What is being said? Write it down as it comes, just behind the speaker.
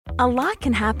A lot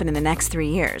can happen in the next 3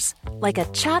 years. Like a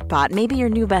chatbot may be your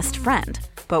new best friend.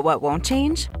 But what won't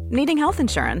change? Needing health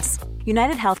insurance.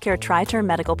 United Healthcare Tri-Term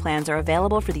Medical Plans are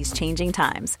available for these changing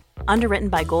times. Underwritten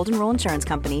by Golden Rule Insurance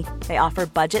Company, they offer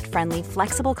budget-friendly,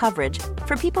 flexible coverage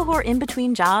for people who are in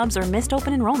between jobs or missed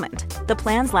open enrollment. The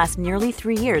plans last nearly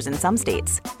 3 years in some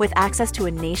states, with access to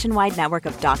a nationwide network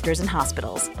of doctors and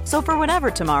hospitals. So for whatever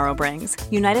tomorrow brings,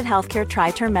 United Healthcare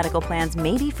Tri-Term Medical Plans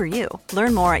may be for you.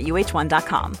 Learn more at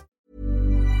uh1.com.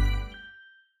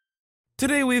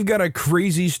 Today we've got a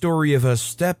crazy story of a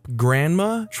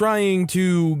step-grandma trying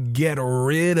to get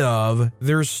rid of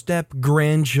their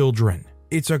step-grandchildren.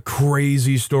 It's a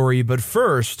crazy story, but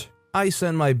first, I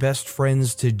sent my best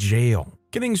friends to jail.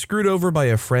 Getting screwed over by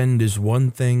a friend is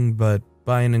one thing, but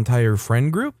by an entire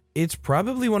friend group? It's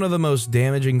probably one of the most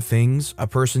damaging things a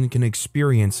person can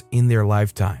experience in their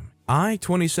lifetime. I,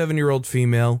 27-year-old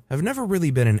female, have never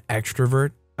really been an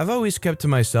extrovert. I've always kept to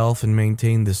myself and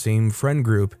maintained the same friend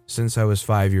group since I was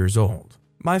 5 years old.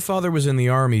 My father was in the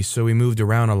army, so we moved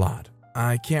around a lot.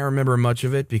 I can't remember much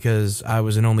of it because I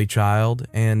was an only child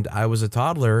and I was a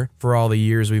toddler for all the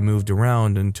years we moved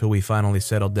around until we finally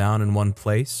settled down in one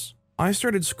place. I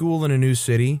started school in a new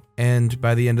city, and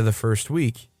by the end of the first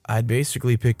week, I'd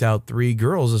basically picked out 3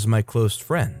 girls as my close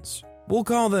friends. We'll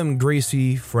call them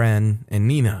Gracie, Fran, and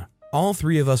Nina. All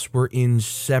 3 of us were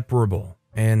inseparable.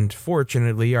 And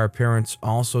fortunately, our parents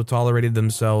also tolerated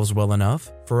themselves well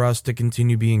enough for us to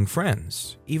continue being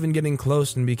friends, even getting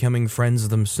close and becoming friends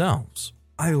themselves.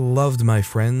 I loved my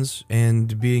friends,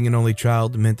 and being an only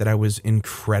child meant that I was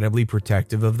incredibly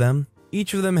protective of them.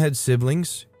 Each of them had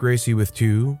siblings, Gracie with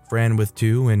 2, Fran with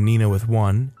 2, and Nina with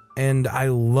 1, and I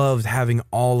loved having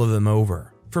all of them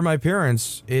over. For my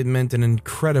parents, it meant an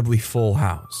incredibly full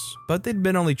house, but they'd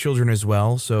been only children as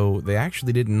well, so they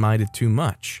actually didn't mind it too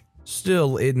much.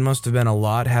 Still, it must have been a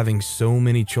lot having so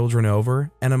many children over,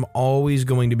 and I'm always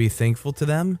going to be thankful to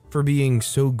them for being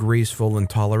so graceful and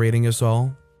tolerating us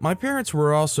all. My parents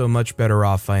were also much better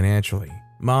off financially.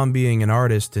 Mom being an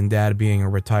artist and dad being a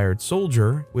retired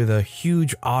soldier with a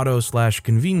huge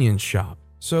auto/convenience shop.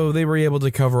 So they were able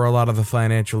to cover a lot of the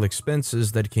financial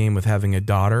expenses that came with having a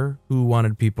daughter who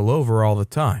wanted people over all the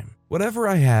time. Whatever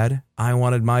I had, I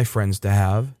wanted my friends to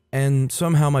have. And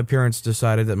somehow my parents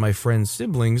decided that my friends'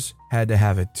 siblings had to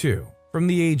have it too. From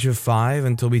the age of 5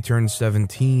 until we turned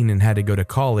 17 and had to go to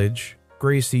college,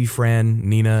 Gracie, Fran,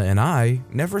 Nina, and I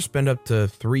never spent up to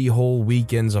 3 whole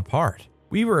weekends apart.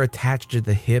 We were attached at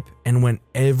the hip and went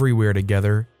everywhere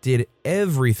together, did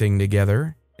everything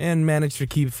together, and managed to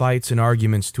keep fights and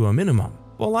arguments to a minimum.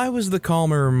 While I was the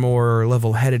calmer, more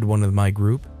level-headed one of my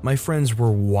group, my friends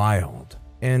were wild.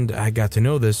 And I got to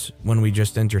know this when we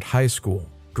just entered high school.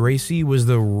 Gracie was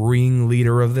the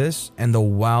ringleader of this and the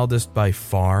wildest by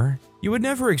far. You would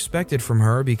never expect it from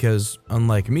her because,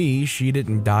 unlike me, she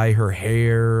didn't dye her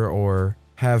hair or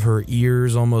have her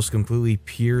ears almost completely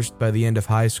pierced by the end of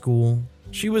high school.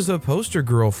 She was a poster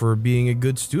girl for being a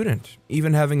good student,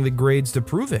 even having the grades to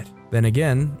prove it. Then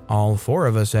again, all 4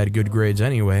 of us had good grades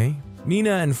anyway.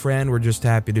 Nina and Fran were just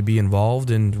happy to be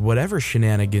involved in whatever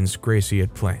shenanigans Gracie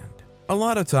had planned. A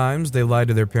lot of times, they lied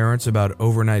to their parents about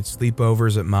overnight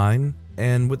sleepovers at mine,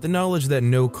 and with the knowledge that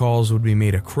no calls would be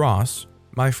made across,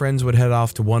 my friends would head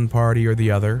off to one party or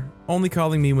the other, only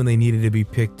calling me when they needed to be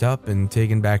picked up and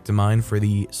taken back to mine for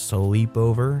the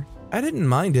sleepover. I didn't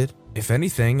mind it. If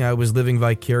anything, I was living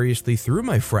vicariously through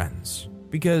my friends,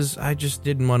 because I just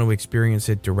didn't want to experience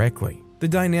it directly. The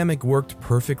dynamic worked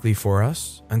perfectly for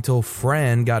us until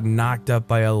Fran got knocked up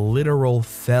by a literal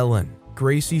felon.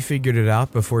 Gracie figured it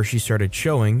out before she started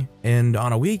showing, and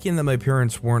on a weekend that my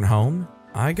parents weren't home,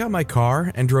 I got my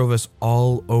car and drove us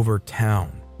all over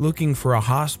town, looking for a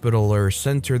hospital or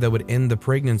center that would end the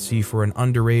pregnancy for an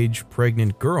underage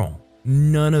pregnant girl.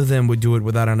 None of them would do it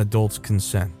without an adult's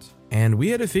consent, and we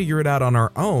had to figure it out on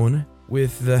our own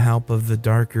with the help of the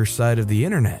darker side of the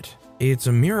internet. It's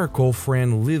a miracle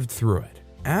Fran lived through it.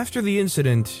 After the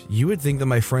incident, you would think that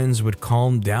my friends would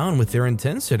calm down with their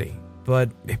intensity.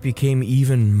 But it became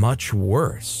even much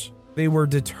worse. They were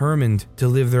determined to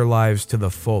live their lives to the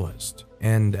fullest.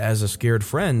 And as a scared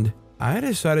friend, I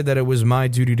decided that it was my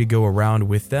duty to go around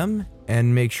with them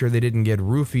and make sure they didn't get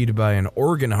roofied by an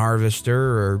organ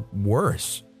harvester or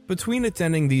worse. Between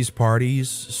attending these parties,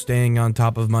 staying on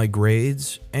top of my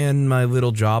grades, and my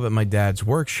little job at my dad's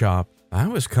workshop, I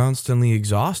was constantly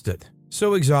exhausted.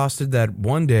 So exhausted that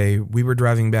one day we were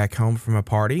driving back home from a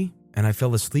party and I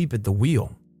fell asleep at the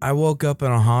wheel. I woke up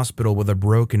in a hospital with a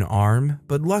broken arm,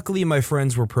 but luckily my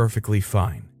friends were perfectly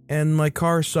fine, and my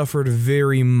car suffered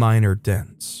very minor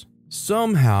dents.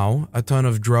 Somehow, a ton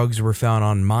of drugs were found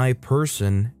on my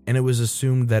person, and it was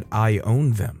assumed that I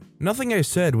owned them. Nothing I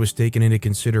said was taken into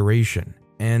consideration,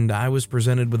 and I was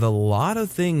presented with a lot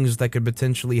of things that could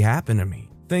potentially happen to me.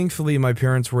 Thankfully, my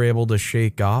parents were able to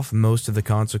shake off most of the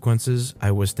consequences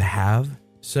I was to have,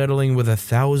 settling with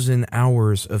 1,000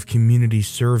 hours of community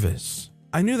service.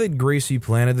 I knew that Gracie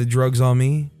planted the drugs on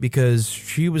me because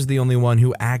she was the only one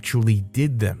who actually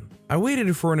did them. I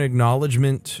waited for an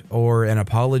acknowledgement or an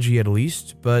apology at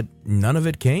least, but none of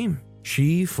it came.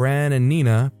 She, Fran, and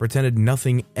Nina pretended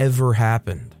nothing ever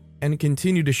happened and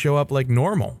continued to show up like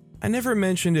normal. I never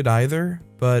mentioned it either,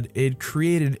 but it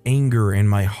created anger in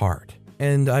my heart,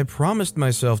 and I promised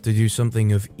myself to do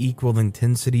something of equal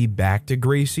intensity back to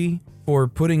Gracie for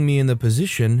putting me in the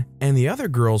position, and the other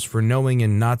girls for knowing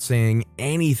and not saying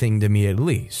anything to me at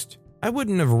least. I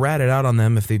wouldn't have ratted out on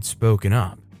them if they'd spoken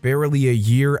up. Barely a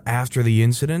year after the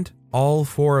incident, all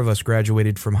 4 of us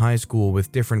graduated from high school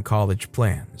with different college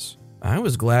plans. I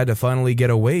was glad to finally get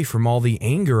away from all the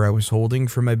anger I was holding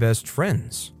for my best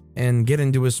friends and get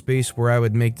into a space where I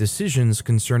would make decisions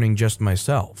concerning just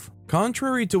myself.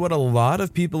 Contrary to what a lot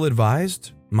of people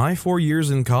advised, my 4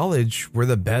 years in college were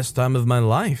the best time of my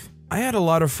life. I had a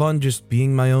lot of fun just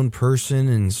being my own person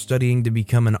and studying to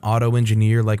become an auto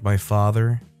engineer like my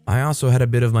father. I also had a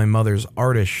bit of my mother's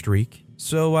artist streak,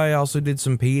 so I also did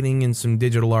some painting and some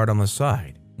digital art on the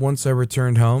side. Once I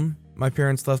returned home, my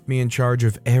parents left me in charge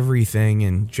of everything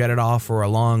and jetted off for a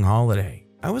long holiday.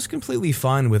 I was completely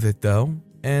fine with it though,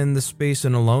 and the space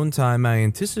and alone time I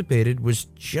anticipated was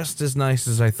just as nice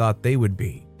as I thought they would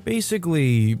be.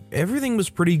 Basically, everything was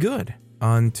pretty good,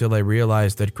 until I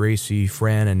realized that Gracie,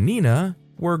 Fran, and Nina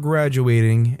were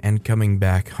graduating and coming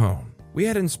back home. We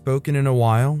hadn't spoken in a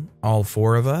while, all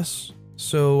 4 of us,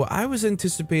 so I was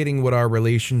anticipating what our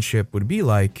relationship would be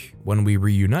like when we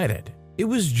reunited. It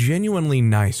was genuinely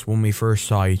nice when we first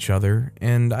saw each other,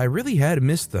 and I really had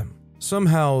missed them.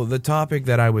 Somehow, the topic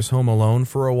that I was home alone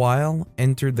for a while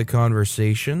entered the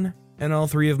conversation, and all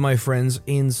 3 of my friends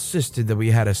insisted that we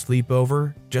had a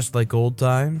sleepover, just like old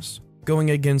times.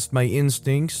 Going against my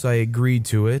instincts, I agreed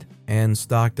to it, and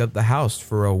stocked up the house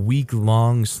for a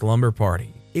week-long slumber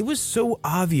party. It was so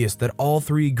obvious that all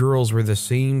 3 girls were the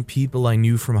same people I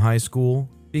knew from high school,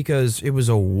 because it was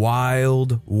a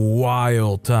wild,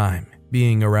 wild time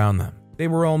being around them. They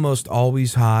were almost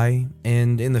always high,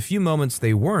 and in the few moments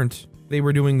they weren't, they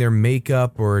were doing their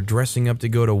makeup or dressing up to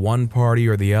go to one party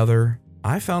or the other.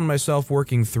 I found myself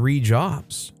working 3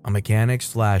 jobs, a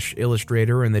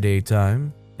mechanic/illustrator in the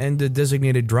daytime, and a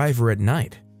designated driver at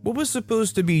night. What was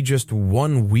supposed to be just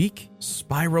 1 week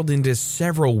spiraled into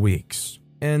several weeks,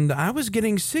 and I was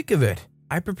getting sick of it.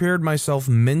 I prepared myself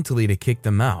mentally to kick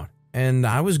them out, and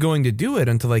I was going to do it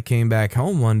until I came back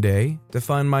home one day to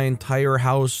find my entire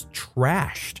house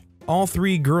trashed. All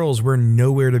 3 girls were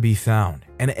nowhere to be found,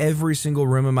 and every single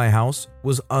room in my house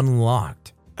was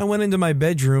unlocked. I went into my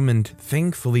bedroom, and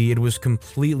thankfully it was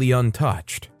completely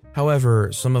untouched.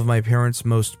 However, some of my parents'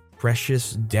 most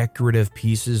precious decorative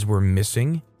pieces were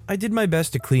missing. I did my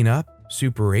best to clean up,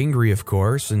 super angry of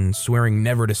course, and swearing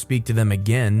never to speak to them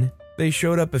again. They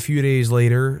showed up a few days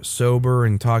later, sober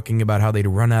and talking about how they'd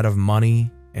run out of money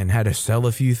and had to sell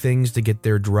a few things to get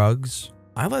their drugs.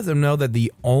 I let them know that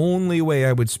the only way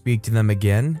I would speak to them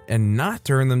again and not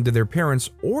turn them to their parents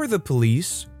or the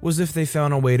police was if they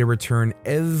found a way to return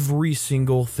every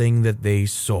single thing that they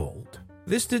sold.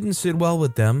 This didn't sit well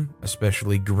with them,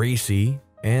 especially Gracie,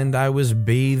 and I was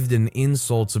bathed in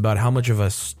insults about how much of a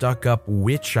stuck-up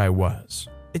witch I was.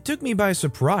 It took me by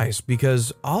surprise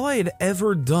because all I had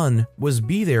ever done was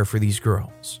be there for these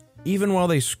girls, even while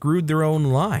they screwed their own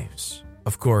lives.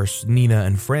 Of course, Nina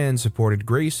and Fran supported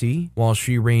Gracie while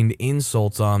she rained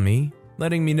insults on me,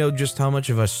 letting me know just how much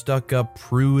of a stuck-up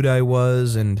prude I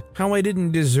was and how I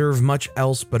didn't deserve much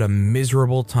else but a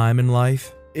miserable time in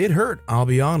life. It hurt, I'll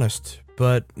be honest,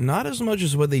 but not as much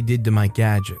as what they did to my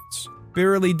gadgets.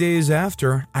 Barely days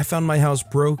after, I found my house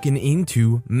broken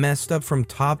into, messed up from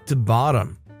top to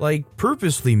bottom, like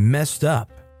purposely messed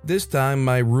up. This time,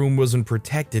 my room wasn't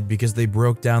protected because they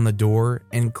broke down the door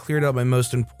and cleared out my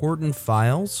most important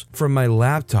files from my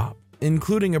laptop,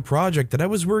 including a project that I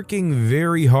was working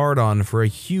very hard on for a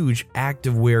huge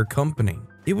activewear company.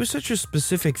 It was such a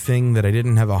specific thing that I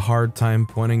didn't have a hard time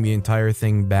pointing the entire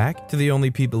thing back to the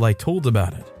only people I told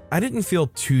about it. I didn't feel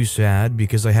too sad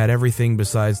because I had everything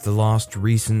besides the lost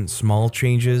recent small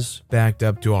changes backed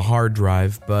up to a hard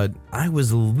drive, but I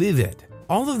was livid.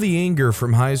 All of the anger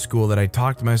from high school that I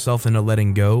talked myself into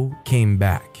letting go came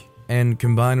back, and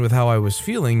combined with how I was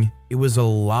feeling, it was a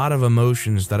lot of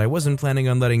emotions that I wasn't planning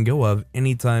on letting go of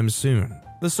anytime soon.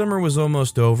 The summer was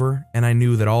almost over, and I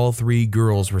knew that all 3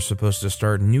 girls were supposed to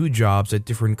start new jobs at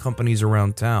different companies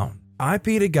around town. I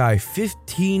paid a guy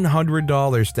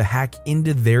 $1,500 to hack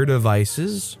into their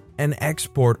devices and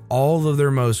export all of their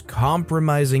most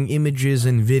compromising images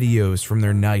and videos from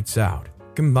their nights out.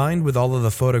 Combined with all of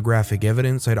the photographic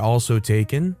evidence I'd also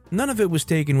taken, none of it was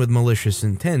taken with malicious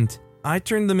intent. I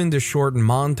turned them into short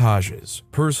montages,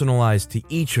 personalized to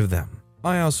each of them.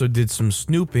 I also did some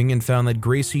snooping and found that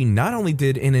Gracie not only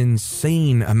did an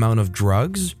insane amount of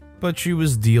drugs, but she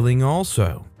was dealing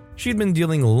also. She'd been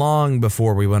dealing long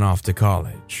before we went off to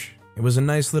college. It was a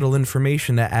nice little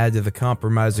information to add to the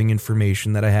compromising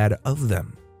information that I had of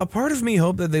them. A part of me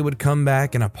hoped that they would come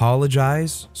back and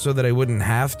apologize so that I wouldn't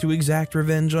have to exact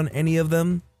revenge on any of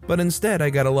them, but instead I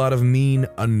got a lot of mean,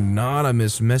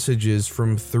 anonymous messages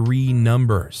from 3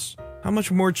 numbers. How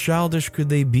much more childish could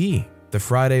they be? The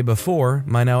Friday before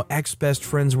my now ex-best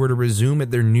friends were to resume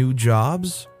at their new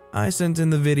jobs, I sent in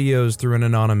the videos through an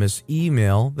anonymous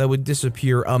email that would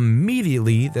disappear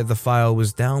immediately that the file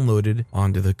was downloaded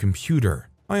onto the computer.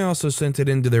 I also sent it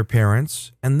in to their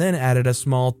parents and then added a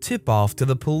small tip-off to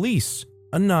the police,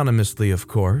 anonymously of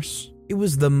course. It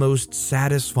was the most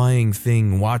satisfying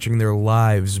thing watching their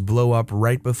lives blow up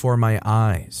right before my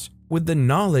eyes, with the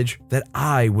knowledge that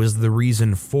I was the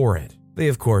reason for it. They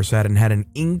of course hadn't had an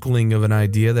inkling of an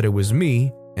idea that it was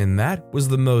me, and that was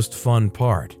the most fun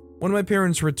part. When my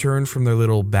parents returned from their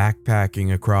little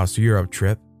backpacking across Europe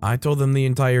trip, I told them the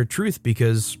entire truth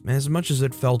because, as much as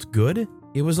it felt good,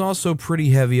 it was also pretty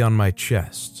heavy on my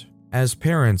chest. As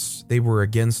parents, they were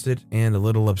against it and a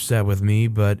little upset with me,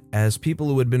 but as people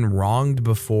who had been wronged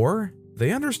before,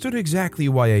 they understood exactly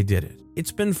why I did it.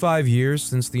 It's been 5 years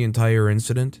since the entire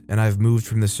incident, and I've moved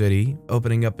from the city,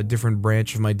 opening up a different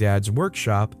branch of my dad's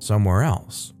workshop somewhere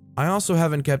else. I also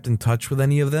haven't kept in touch with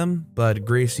any of them, but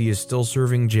Gracie is still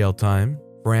serving jail time,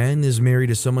 Fran is married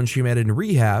to someone she met in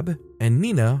rehab, and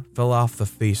Nina fell off the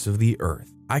face of the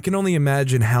earth. I can only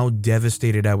imagine how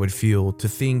devastated I would feel to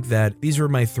think that these were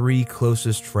my 3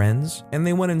 closest friends, and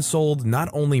they went and sold not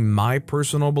only my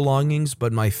personal belongings,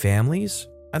 but my family's.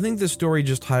 I think this story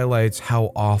just highlights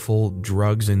how awful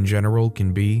drugs in general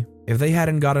can be. If they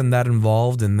hadn't gotten that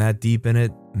involved and that deep in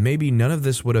it, maybe none of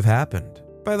this would have happened.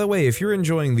 By the way, if you're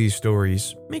enjoying these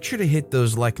stories, make sure to hit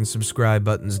those like and subscribe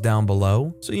buttons down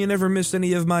below so you never miss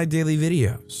any of my daily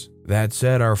videos. That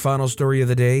said, our final story of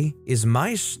the day is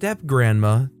my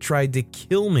step-grandma tried to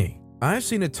kill me. I've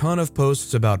seen a ton of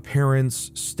posts about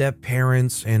parents,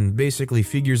 step-parents, and basically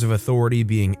figures of authority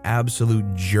being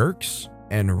absolute jerks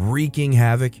and wreaking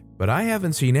havoc, but I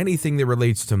haven't seen anything that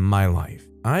relates to my life.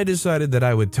 I decided that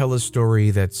I would tell a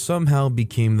story that somehow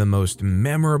became the most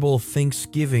memorable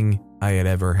Thanksgiving I had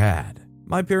ever had.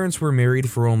 My parents were married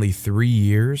for only 3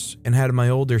 years and had my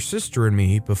older sister and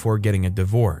me before getting a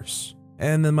divorce.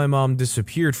 And then my mom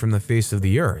disappeared from the face of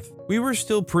the earth. We were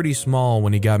still pretty small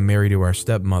when he got married to our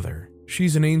stepmother.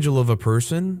 She's an angel of a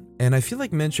person, and I feel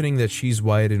like mentioning that she's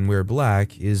white and we're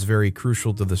black is very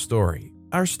crucial to the story.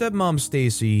 Our stepmom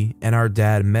Stacy and our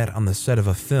dad met on the set of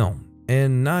a film.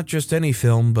 And not just any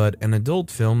film, but an adult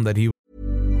film that he...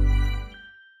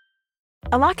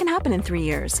 A lot can happen in 3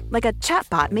 years, like a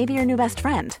chatbot may be your new best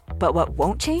friend. But what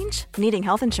won't change? Needing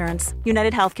health insurance.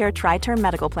 United Healthcare Tri-Term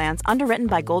Medical Plans, underwritten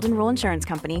by Golden Rule Insurance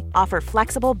Company, offer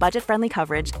flexible, budget-friendly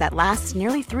coverage that lasts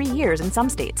nearly 3 years in some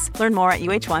states. Learn more at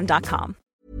uh1.com.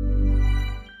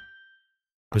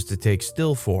 ...was to take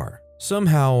still for.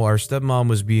 Somehow, our stepmom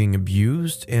was being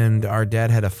abused, and our dad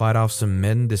had to fight off some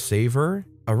men to save her.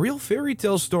 A real fairy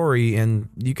tale story, and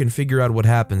you can figure out what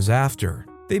happens after.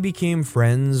 They became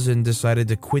friends and decided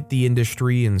to quit the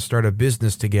industry and start a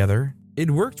business together.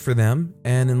 It worked for them,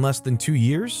 and in less than 2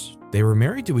 years, they were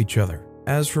married to each other.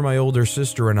 As for my older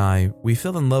sister and I, we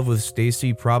fell in love with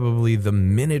Stacy probably the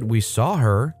minute we saw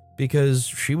her, because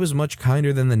she was much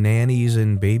kinder than the nannies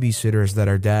and babysitters that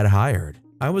our dad hired.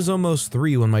 I was almost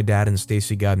 3 when my dad and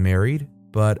Stacy got married,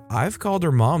 but I've called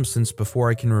her mom since before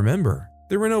I can remember.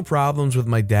 There were no problems with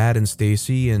my dad and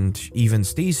Stacy, and even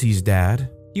Stacy's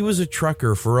dad. He was a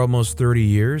trucker for almost 30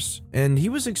 years, and he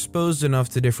was exposed enough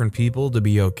to different people to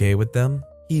be okay with them.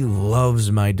 He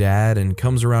loves my dad and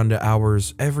comes around to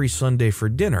ours every Sunday for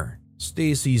dinner.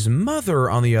 Stacy's mother,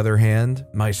 on the other hand,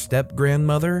 my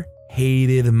step-grandmother,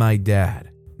 hated my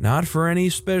dad. Not for any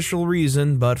special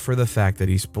reason, but for the fact that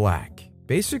he's black.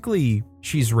 Basically,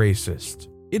 she's racist.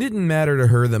 It didn't matter to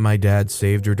her that my dad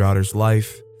saved her daughter's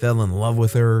life, fell in love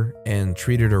with her, and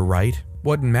treated her right.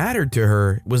 What mattered to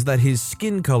her was that his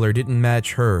skin color didn't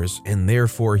match hers, and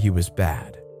therefore he was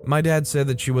bad. My dad said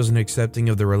that she wasn't accepting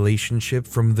of the relationship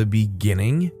from the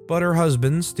beginning, but her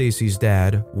husband, Stacy's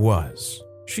dad, was.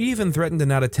 She even threatened to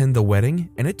not attend the wedding,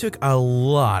 and it took a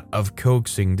lot of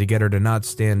coaxing to get her to not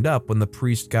stand up when the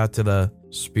priest got to the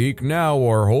 "speak now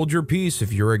or hold your peace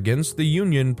if you're against the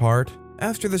union" part.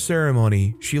 After the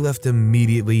ceremony, she left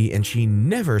immediately, and she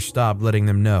never stopped letting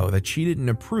them know that she didn't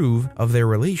approve of their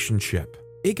relationship.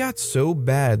 It got so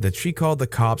bad that she called the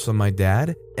cops on my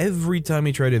dad every time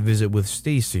he tried to visit with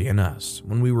Stacy and us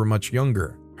when we were much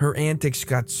younger. Her antics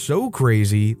got so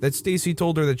crazy that Stacy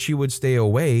told her that she would stay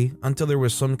away until there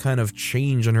was some kind of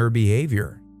change in her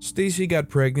behavior. Stacy got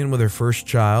pregnant with her first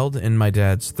child and my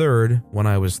dad's third when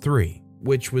I was 3,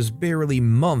 which was barely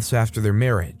months after their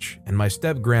marriage, and my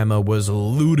step-grandma was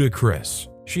ludicrous.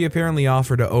 She apparently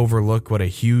offered to overlook what a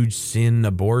huge sin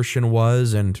abortion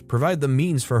was and provide the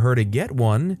means for her to get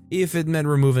one if it meant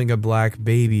removing a black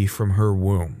baby from her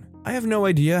womb. I have no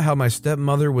idea how my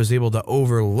stepmother was able to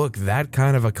overlook that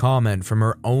kind of a comment from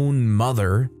her own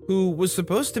mother, who was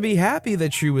supposed to be happy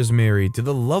that she was married to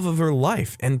the love of her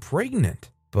life and pregnant.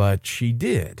 But she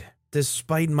did.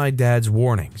 Despite my dad's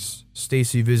warnings,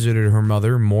 Stacy visited her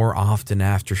mother more often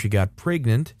after she got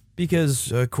pregnant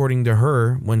because, according to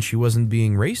her, when she wasn't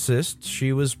being racist,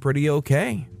 she was pretty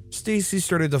okay. Stacy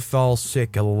started to fall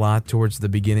sick a lot towards the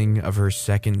beginning of her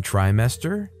second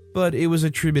trimester, but it was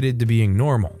attributed to being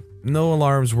normal. No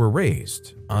alarms were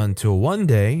raised until one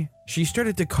day, she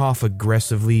started to cough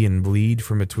aggressively and bleed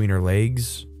from between her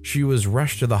legs. She was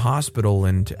rushed to the hospital,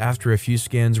 and after a few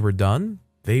scans were done,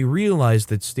 they realized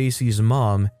that Stacy's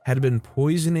mom had been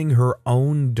poisoning her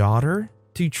own daughter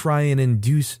to try and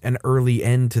induce an early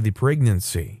end to the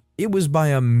pregnancy. It was by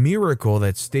a miracle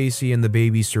that Stacy and the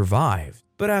baby survived,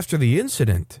 but after the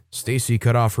incident, Stacy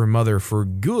cut off her mother for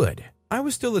good. I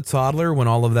was still a toddler when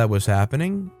all of that was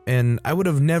happening, and I would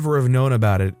have never have known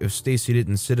about it if Stacy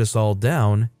didn't sit us all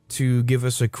down to give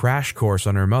us a crash course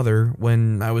on her mother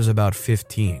when I was about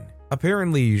 15.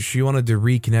 Apparently, she wanted to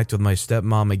reconnect with my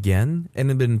stepmom again and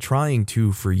had been trying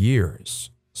to for years.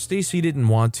 Stacy didn't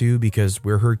want to because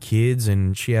we're her kids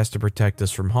and she has to protect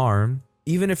us from harm,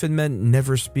 even if it meant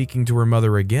never speaking to her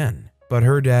mother again. But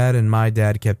her dad and my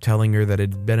dad kept telling her that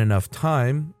it had been enough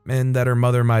time and that her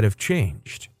mother might have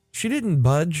changed. She didn't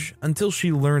budge until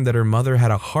she learned that her mother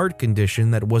had a heart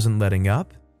condition that wasn't letting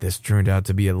up. This turned out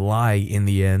to be a lie in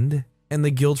the end, and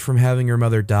the guilt from having her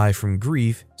mother die from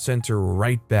grief sent her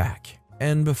right back.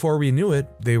 And before we knew it,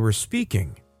 they were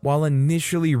speaking. While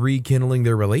initially rekindling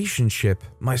their relationship,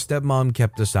 my stepmom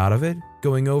kept us out of it,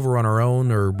 going over on her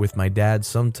own or with my dad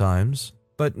sometimes,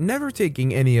 but never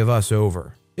taking any of us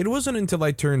over. It wasn't until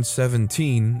I turned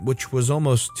 17, which was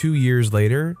almost 2 years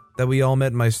later, that we all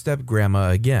met my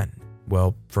step-grandma again.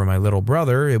 Well, for my little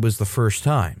brother, it was the first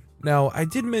time. Now, I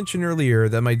did mention earlier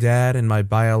that my dad and my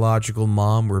biological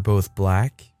mom were both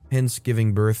black, hence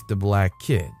giving birth to black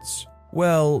kids.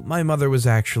 Well, my mother was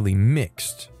actually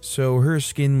mixed, so her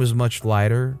skin was much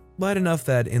lighter, light enough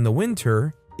that in the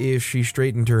winter, if she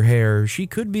straightened her hair, she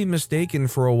could be mistaken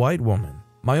for a white woman.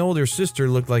 My older sister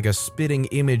looked like a spitting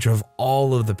image of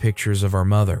all of the pictures of our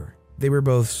mother. They were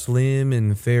both slim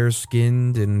and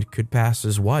fair-skinned and could pass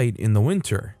as white in the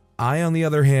winter. I, on the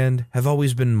other hand, have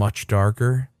always been much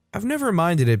darker. I've never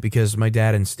minded it because my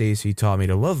dad and Stacy taught me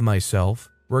to love myself,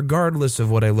 regardless of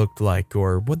what I looked like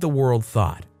or what the world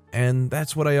thought. And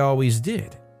that's what I always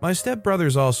did. My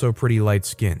stepbrother's also pretty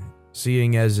light-skinned,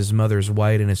 seeing as his mother's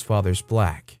white and his father's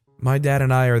black. My dad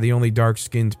and I are the only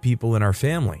dark-skinned people in our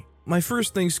family. My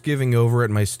first Thanksgiving over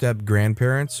at my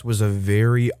step-grandparents' was a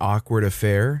very awkward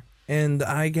affair, and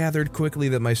I gathered quickly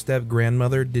that my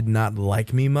step-grandmother did not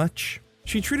like me much.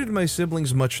 She treated my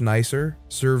siblings much nicer,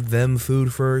 served them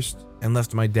food first, and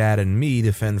left my dad and me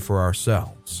to fend for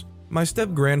ourselves. My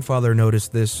step-grandfather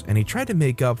noticed this, and he tried to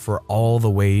make up for all the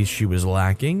ways she was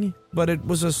lacking, but it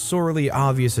was a sorely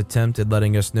obvious attempt at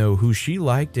letting us know who she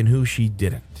liked and who she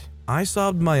didn't. I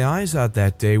sobbed my eyes out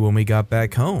that day when we got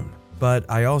back home, but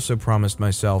I also promised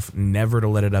myself never to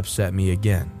let it upset me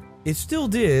again. It still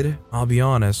did, I'll be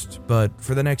honest, but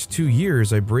for the next 2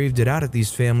 years I braved it out at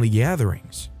these family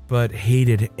gatherings, but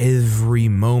hated every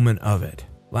moment of it.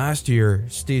 Last year,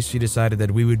 Stacy decided that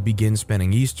we would begin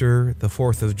spending Easter, the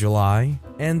 4th of July,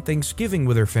 and Thanksgiving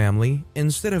with her family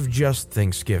instead of just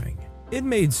Thanksgiving. It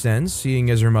made sense, seeing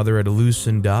as her mother had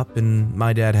loosened up and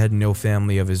my dad had no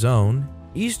family of his own.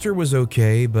 Easter was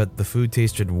okay, but the food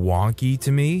tasted wonky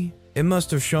to me. It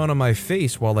must have shown on my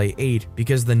face while I ate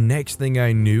because the next thing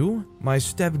I knew, my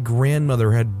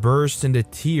step-grandmother had burst into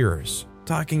tears,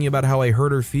 talking about how I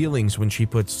hurt her feelings when she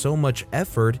put so much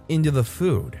effort into the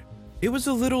food. It was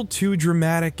a little too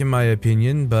dramatic in my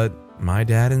opinion, but my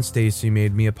dad and Stacy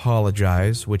made me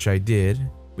apologize, which I did.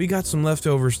 We got some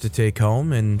leftovers to take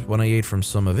home, and when I ate from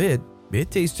some of it,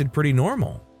 it tasted pretty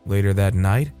normal. Later that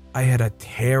night, I had a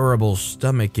terrible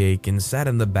stomach ache and sat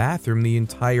in the bathroom the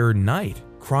entire night,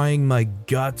 crying my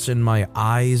guts and my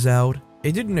eyes out.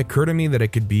 It didn't occur to me that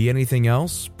it could be anything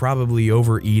else, probably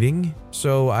overeating.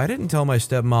 So I didn't tell my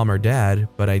stepmom or dad,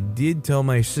 but I did tell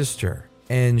my sister.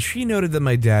 And she noted that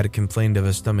my dad complained of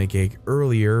a stomach ache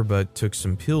earlier but took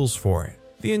some pills for it.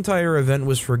 The entire event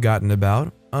was forgotten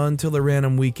about until a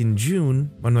random week in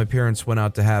June when my parents went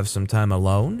out to have some time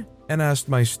alone and asked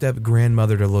my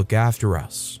step-grandmother to look after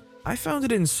us. I found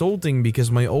it insulting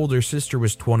because my older sister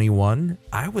was 21,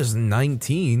 I was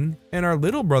 19, and our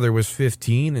little brother was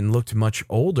 15 and looked much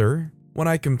older. When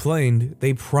I complained,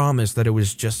 they promised that it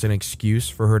was just an excuse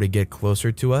for her to get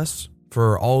closer to us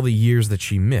for all the years that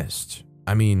she missed.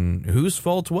 I mean, whose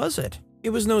fault was it? It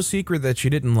was no secret that she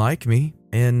didn't like me,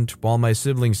 and while my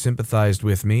siblings sympathized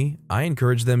with me, I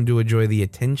encouraged them to enjoy the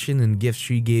attention and gifts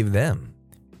she gave them.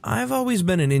 I've always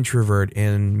been an introvert,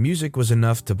 and music was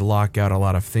enough to block out a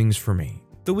lot of things for me.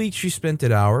 The week she spent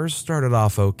at ours started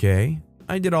off okay.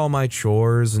 I did all my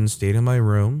chores and stayed in my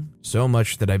room, so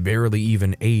much that I barely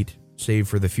even ate, save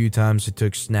for the few times it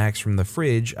took snacks from the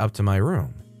fridge up to my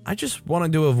room. I just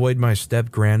wanted to avoid my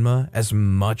step-grandma as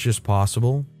much as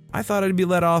possible. I thought I'd be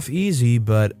let off easy,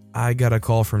 but I got a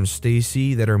call from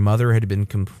Stacy that her mother had been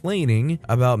complaining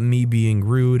about me being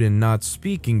rude and not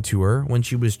speaking to her when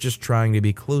she was just trying to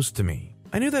be close to me.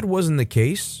 I knew that wasn't the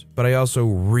case, but I also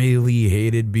really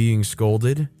hated being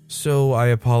scolded, so I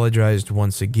apologized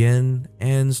once again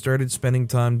and started spending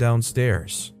time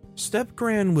downstairs.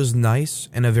 Step-gran was nice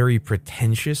in a very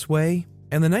pretentious way,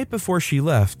 and the night before she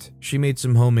left, she made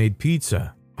some homemade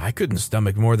pizza. I couldn't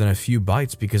stomach more than a few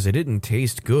bites because it didn't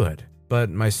taste good, but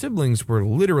my siblings were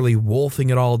literally wolfing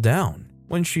it all down.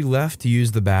 When she left to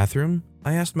use the bathroom,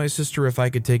 I asked my sister if I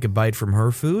could take a bite from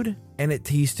her food, and it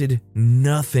tasted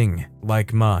nothing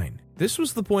like mine. This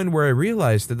was the point where I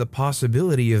realized that the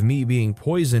possibility of me being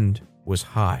poisoned was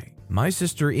high. My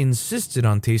sister insisted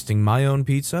on tasting my own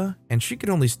pizza, and she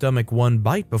could only stomach one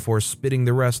bite before spitting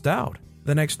the rest out.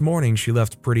 The next morning, she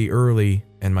left pretty early,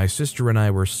 and my sister and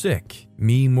I were sick.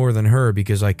 Me more than her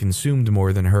because I consumed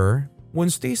more than her.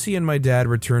 When Stacy and my dad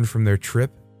returned from their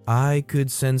trip, I could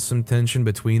sense some tension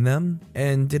between them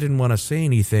and didn't want to say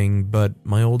anything, but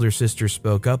my older sister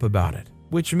spoke up about it,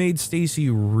 which made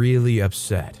Stacy really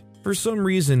upset. For some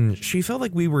reason, she felt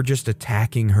like we were just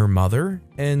attacking her mother,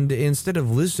 and instead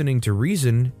of listening to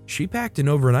reason, she packed an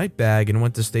overnight bag and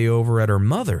went to stay over at her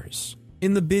mother's.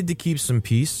 In the bid to keep some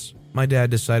peace, my dad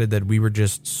decided that we were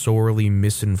just sorely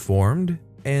misinformed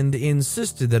and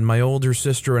insisted that my older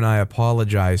sister and I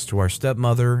apologize to our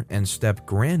stepmother and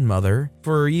step-grandmother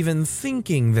for even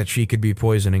thinking that she could be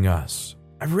poisoning us.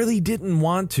 I really didn't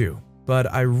want to,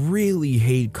 but I really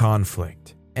hate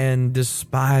conflict and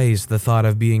despise the thought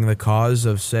of being the cause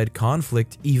of said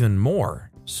conflict even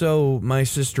more. So my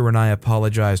sister and I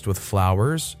apologized with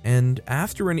flowers, and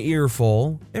after an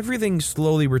earful, everything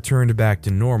slowly returned back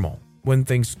to normal. When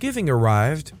Thanksgiving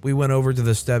arrived, we went over to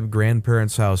the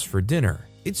step-grandparents' house for dinner.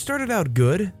 It started out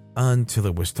good until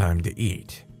it was time to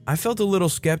eat. I felt a little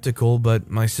skeptical, but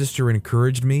my sister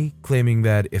encouraged me, claiming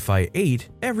that if I ate,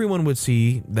 everyone would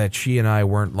see that she and I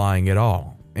weren't lying at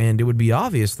all, and it would be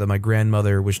obvious that my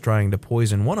grandmother was trying to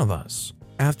poison one of us.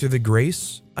 After the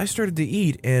grace, I started to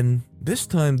eat, and this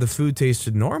time the food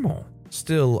tasted normal.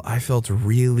 Still, I felt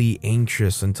really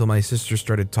anxious until my sister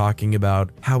started talking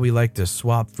about how we liked to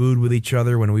swap food with each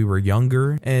other when we were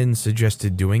younger and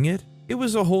suggested doing it. It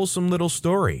was a wholesome little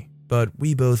story, but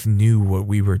we both knew what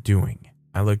we were doing.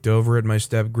 I looked over at my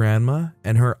step-grandma,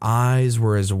 and her eyes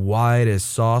were as wide as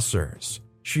saucers.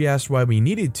 She asked why we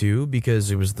needed to because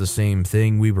it was the same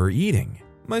thing we were eating.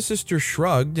 My sister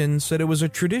shrugged and said it was a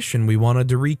tradition we wanted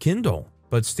to rekindle,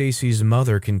 but Stacy's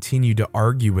mother continued to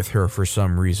argue with her for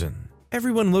some reason.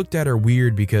 Everyone looked at her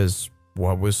weird because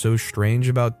what was so strange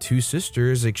about two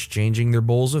sisters exchanging their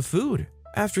bowls of food?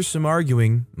 After some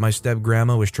arguing, my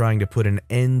step-grandma was trying to put an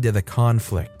end to the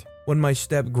conflict when my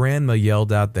step-grandma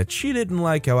yelled out that she didn't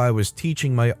like how I was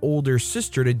teaching my older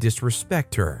sister to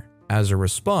disrespect her. As a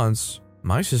response,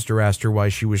 my sister asked her why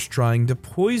she was trying to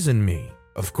poison me.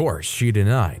 Of course, she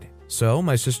denied. So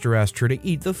my sister asked her to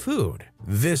eat the food.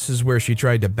 This is where she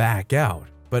tried to back out,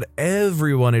 but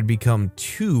everyone had become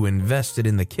too invested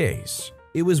in the case.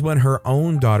 It was when her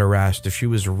own daughter asked if she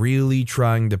was really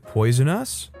trying to poison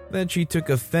us that she took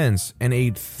offense and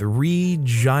ate 3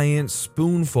 giant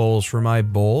spoonfuls from my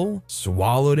bowl,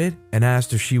 swallowed it, and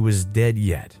asked if she was dead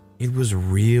yet. It was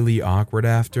really awkward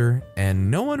after, and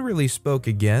no one really spoke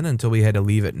again until we had to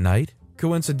leave at night.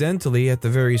 Coincidentally, at the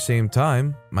very same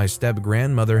time, my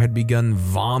step-grandmother had begun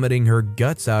vomiting her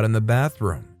guts out in the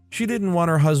bathroom. She didn't want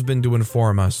her husband to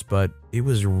inform us, but it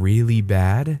was really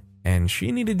bad, and she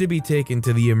needed to be taken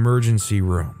to the emergency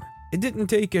room. It didn't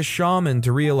take a shaman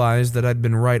to realize that I'd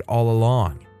been right all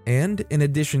along. And in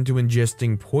addition to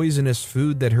ingesting poisonous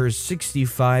food that her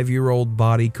 65-year-old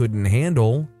body couldn't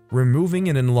handle, removing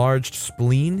an enlarged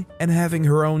spleen, and having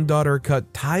her own daughter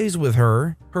cut ties with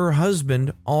her, her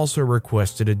husband also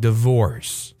requested a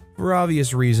divorce. For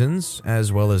obvious reasons,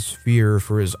 as well as fear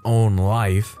for his own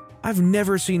life, I've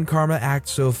never seen Karma act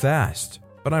so fast,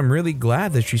 but I'm really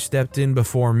glad that she stepped in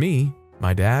before me.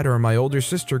 My dad or my older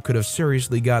sister could have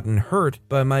seriously gotten hurt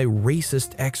by my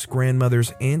racist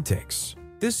ex-grandmother's antics.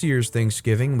 This year's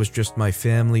Thanksgiving was just my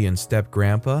family and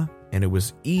step-grandpa, and it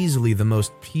was easily the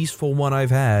most peaceful one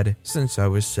I've had since I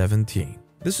was 17.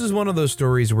 This is one of those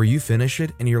stories where you finish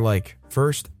it and you're like,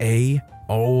 first A,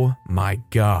 oh my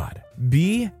god.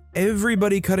 B,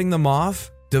 everybody cutting them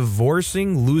off,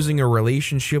 divorcing, losing a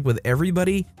relationship with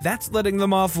everybody, that's letting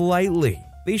them off lightly.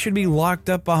 They should be locked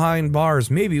up behind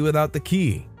bars, maybe without the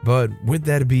key. But with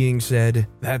that being said,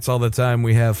 that's all the time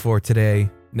we have for today.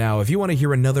 Now, if you want to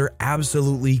hear another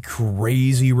absolutely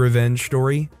crazy revenge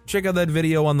story, check out that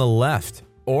video on the left.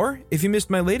 Or, if you missed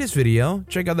my latest video,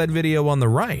 check out that video on the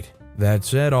right. That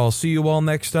said, I'll see you all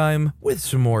next time with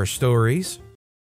some more stories.